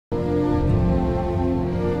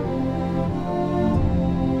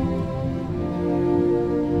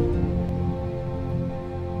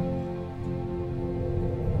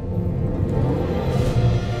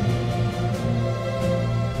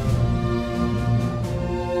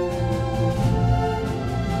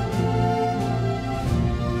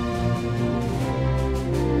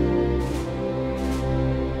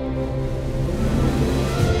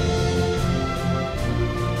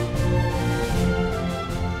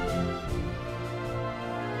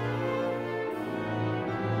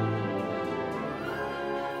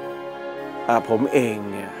ผมเอง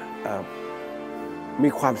เนี่ยมี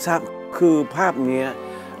ความทราบคือภาพนี้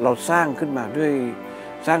เราสร้างขึ้นมาด้วย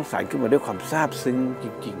สร้างสรรค์ขึ้นมาด้วยความซาบซึ้งจ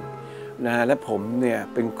ริงๆนะและผมเนี่ย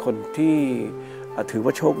เป็นคนที่ถือว่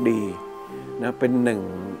าโชคดีนะเป็นหนึ่ง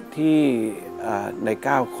ที่ใน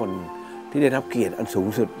9 คนที่ได้รับเกียรติอันสูง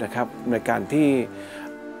สุดนะครับในการที่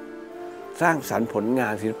สร้างสรรค์ผลงา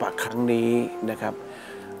นศิลปะครั้งนี้นะครับ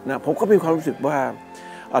นะผมก็มีความรู้สึกว่า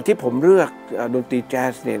ที่ผมเลือกดนตรีแจ๊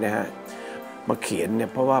สเนี่ยนะฮะมาเขียนเนี่ย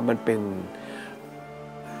เพราะว่ามันเป็น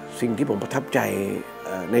สิ่งที่ผมประทับใจ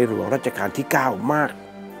ในหลวงรัชกาลที่9มาก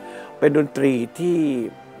เป็นดนตรีที่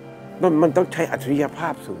มันต้องใช้อัจฉริยภา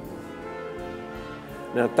พสูง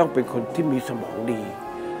นะต้องเป็นคนที่มีสมองดี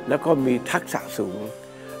แล้วก็มีทักษะสูง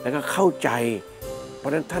แล้วก็เข้าใจเพราะ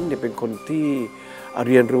ฉะนั้นท่านเนี่ยเป็นคนที่เ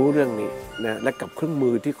รียนรู้เรื่องนี้นะและกับเครื่องมื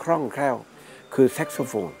อที่คล่องแคล่วคือแซกโซ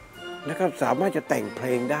โฟนแล้วก็สามารถจะแต่งเพล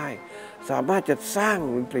งได้สามารถจะสร้าง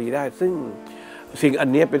ดนตรีได้ซึ่งสิ่งอัน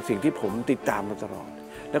นี้เป็นสิ่งที่ผมติดตามมาตลอด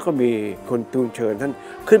แล้วก็มีคนทูลเชิญท่าน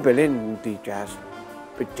ขึ้นไปเล่นดนตรีแจ๊ส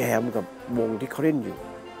ไปแจมกับวงที่เขาเล่นอยู่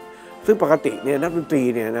ซึ่งปกติเนี่ยนักดนตรี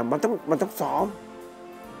เนี่ยนะมันต้องซ้อม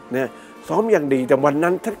นะซ้อมอย่างดีแต่วัน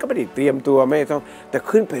นั้นท่านก็ไม่ได้เตรียมตัวไม่ซ้อมแต่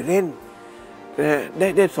ขึ้นไปเล่นนะ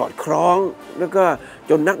ได้สอดคล้องแล้วก็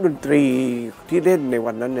จนนักดนตรีที่เล่นใน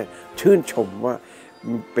วันนั้นเนี่ยชื่นชมว่า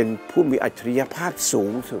เป็นผู้มีอัจฉริยภาพสู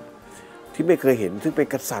งสุดที่ไม่เคยเห็นซึ่งเป็น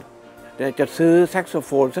กษัตริย์จะซื้อแซกโซโ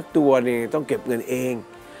ฟนสักตัวนี่ต้องเก็บเงินเอง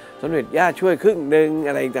สมเด็จย่าช่วยครึ่งหนึ่ง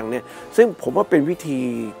อะไรต่างเนี่ยซึ่งผมว่าเป็นวิธี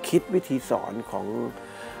คิดวิธีสอนของ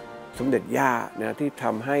สมเด็จย่านะที่ท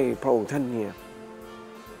ำให้พระองค์ท่านเนี่ย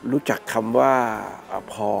รู้จักคำว่า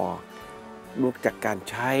พอรู้จักการ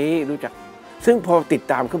ใช้รู้จักซึ่งพอติด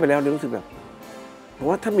ตามขึ้นไปแล้วรู้สึกแบบผม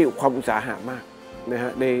ว่าท่านมีความอุตสาหะมากนะฮ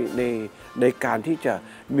ะในการที่จะ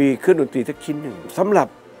มีเครื่องดนตรีสักชิ้นหนึ่งสำหรับ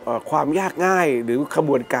ความยากง่ายหรือขบ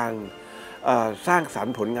วนการสร้างสรร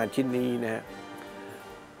ค์ผลงานชิ้นนี้นะฮะ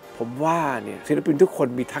ผมว่าเนี่ยศิลปินทุกคน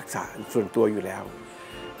มีทักษะส่วนตัวอยู่แล้ว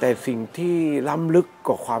แต่สิ่งที่ล้ำลึกก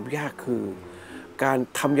ว่าความยากคือการ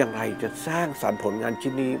ทำอย่างไรจะสร้างสรรค์ผลงาน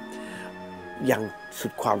ชิ้นนี้อย่างสุ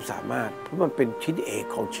ดความสามารถเพราะมันเป็นชิ้นเอก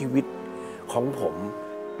ของชีวิตของผม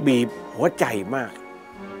บีบหัวใจมาก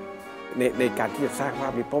ในการที่จะสร้างภา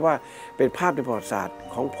พนี้เพราะว่าเป็นภาพในประวัติศาสตร์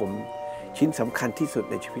ของผมชิ้นสำคัญที่สุด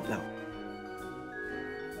ในชีวิตเรา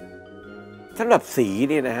สำหรับสี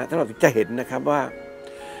เนี่ยนะฮะสำหรับจะเห็นนะครับว่า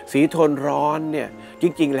สีโทนร้อนเนี่ยจ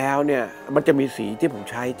ริงๆแล้วเนี่ยมันจะมีสีที่ผม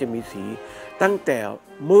ใช้จะมีสีตั้งแต่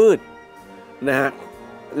มืดนะฮะ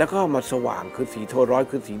แล้วก็มาสว่างคือสีโทนร้อน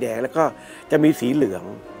คือสีแดงแล้วก็จะมีสีเหลือง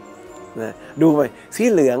นะดูไปสี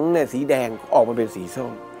เหลืองเนี่ยสีแดงออกมาเป็นสีส้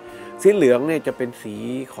มสีเหลืองเนี่ยจะเป็นสี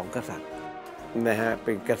ของกษัตริย์นะฮะเ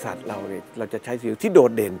ป็นกษัตริย์เราเนี่ยเราจะใช้สีที่โด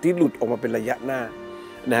ดเด่นที่หลุดออกมาเป็นระยะหน้า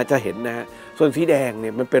นะจะเห็นนะฮะส่วนสีแดงเนี่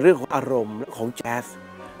ยมันเป็นเรื่องของอารมณ์ของแจ๊ส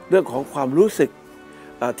เรื่องของความรู้สึก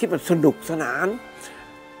ที่มันสนุกสนาน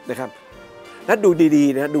นะครับแล้วดูดี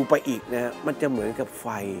ๆนะดูไปอีกนะมันจะเหมือนกับไฟ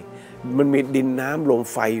มันมีดินน้ำลม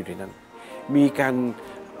ไฟอยู่ในนั้นมีการ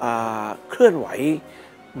เคลื่อนไหว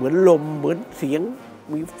เหมือนลมเหมือนเสียง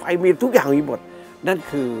มีไฟมีทุกอย่างมีหมดนั่น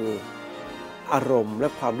คืออารมณ์และ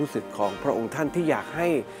ความรู้สึกของพระองค์ท่านที่อยากให้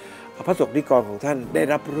พระสงฆ์นิกรของท่านได้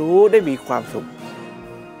รับรู้ได้มีความสุข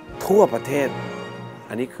ทั่วประเทศ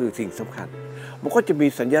อันนี้คือสิ่งสำคัญมันก็จะมี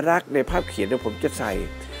สัญลักษณ์ในภาพเขียนที่ผมจะใส่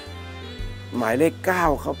หมายเลข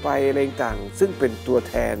9เข้าไปอะไรต่างซึ่งเป็นตัว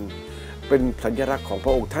แทนเป็นสัญลักษณ์ของพร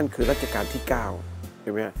ะองค์ท่านคือรัชกาลที่9ใ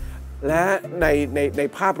ช่ไหมและใน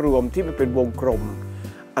ภาพรวมที่มันเป็นวงกลม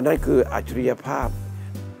อันนั้นคืออัจฉริยภาพ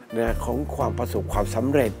นะของความประสบความสำ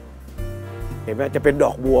เร็จเห็นไหมจะเป็นด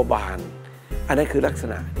อกบัวบานอันนั้นคือลักษ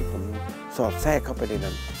ณะที่ผมสอดแทรกเข้าไปใน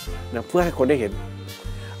นั้นนะเพื่อให้คนได้เห็น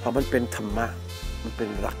มันเป็นธรรมะมันเป็น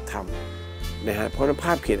หลักธรรมนะฮะเพราะภ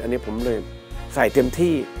าพเขียนอันนี้ผมเลยใส่เต็ม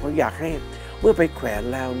ที่เพราะอยากให้เมื่อไปแขวน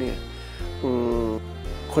แล้วเนี่ย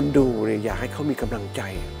คนดูเนี่ยอยากให้เขามีกำลังใจ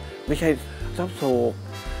ไม่ใช่เศร้าโศก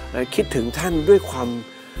คิดถึงท่านด้วยความ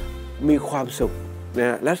มีความสุขน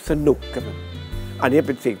ะและสนุกกับมันอันนี้เ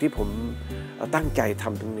ป็นสิ่งที่ผมตั้งใจท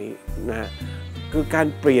ำตรงนี้นะฮะคือการ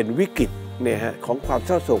เปลี่ยนวิกฤตเนี่ยฮะของความเศ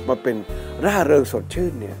ร้าโศกมาเป็นร่าเริงสดชื่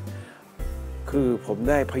นเนี่ยคือผม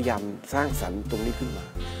ได้พยายามสร้างสรรค์ตรงนี้ขึ้นมา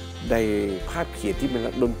ในภาพเขียนที่เป็น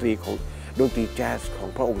ดนตรีของดนตรีแจ๊สของ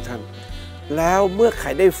พระองค์ท่านแล้วเมื่อใคร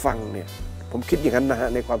ได้ฟังเนี่ยผมคิดอย่างนั้นนะฮะ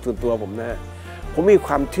ในความส่วนตัวผมนะผมมีค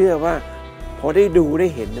วามเชื่อว่าพอได้ดูได้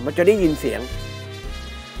เห็นมันจะได้ยินเสียง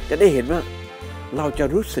จะได้เห็นว่าเราจะ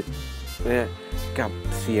รู้สึกนะกับ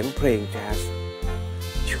เสียงเพลงแจ๊ส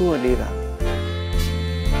ชั่วนิรันดร์